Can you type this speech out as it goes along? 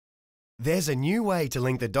There's a new way to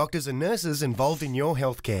link the doctors and nurses involved in your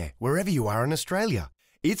healthcare, wherever you are in Australia.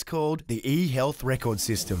 It's called the Ehealth record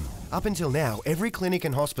system. Up until now, every clinic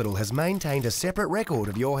and hospital has maintained a separate record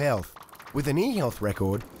of your health. With an Ehealth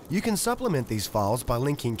record, you can supplement these files by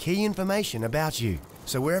linking key information about you.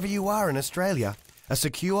 So wherever you are in Australia, a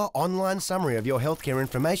secure online summary of your healthcare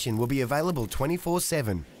information will be available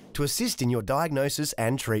 24/7 to assist in your diagnosis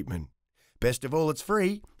and treatment. Best of all, it's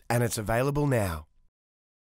free and it's available now.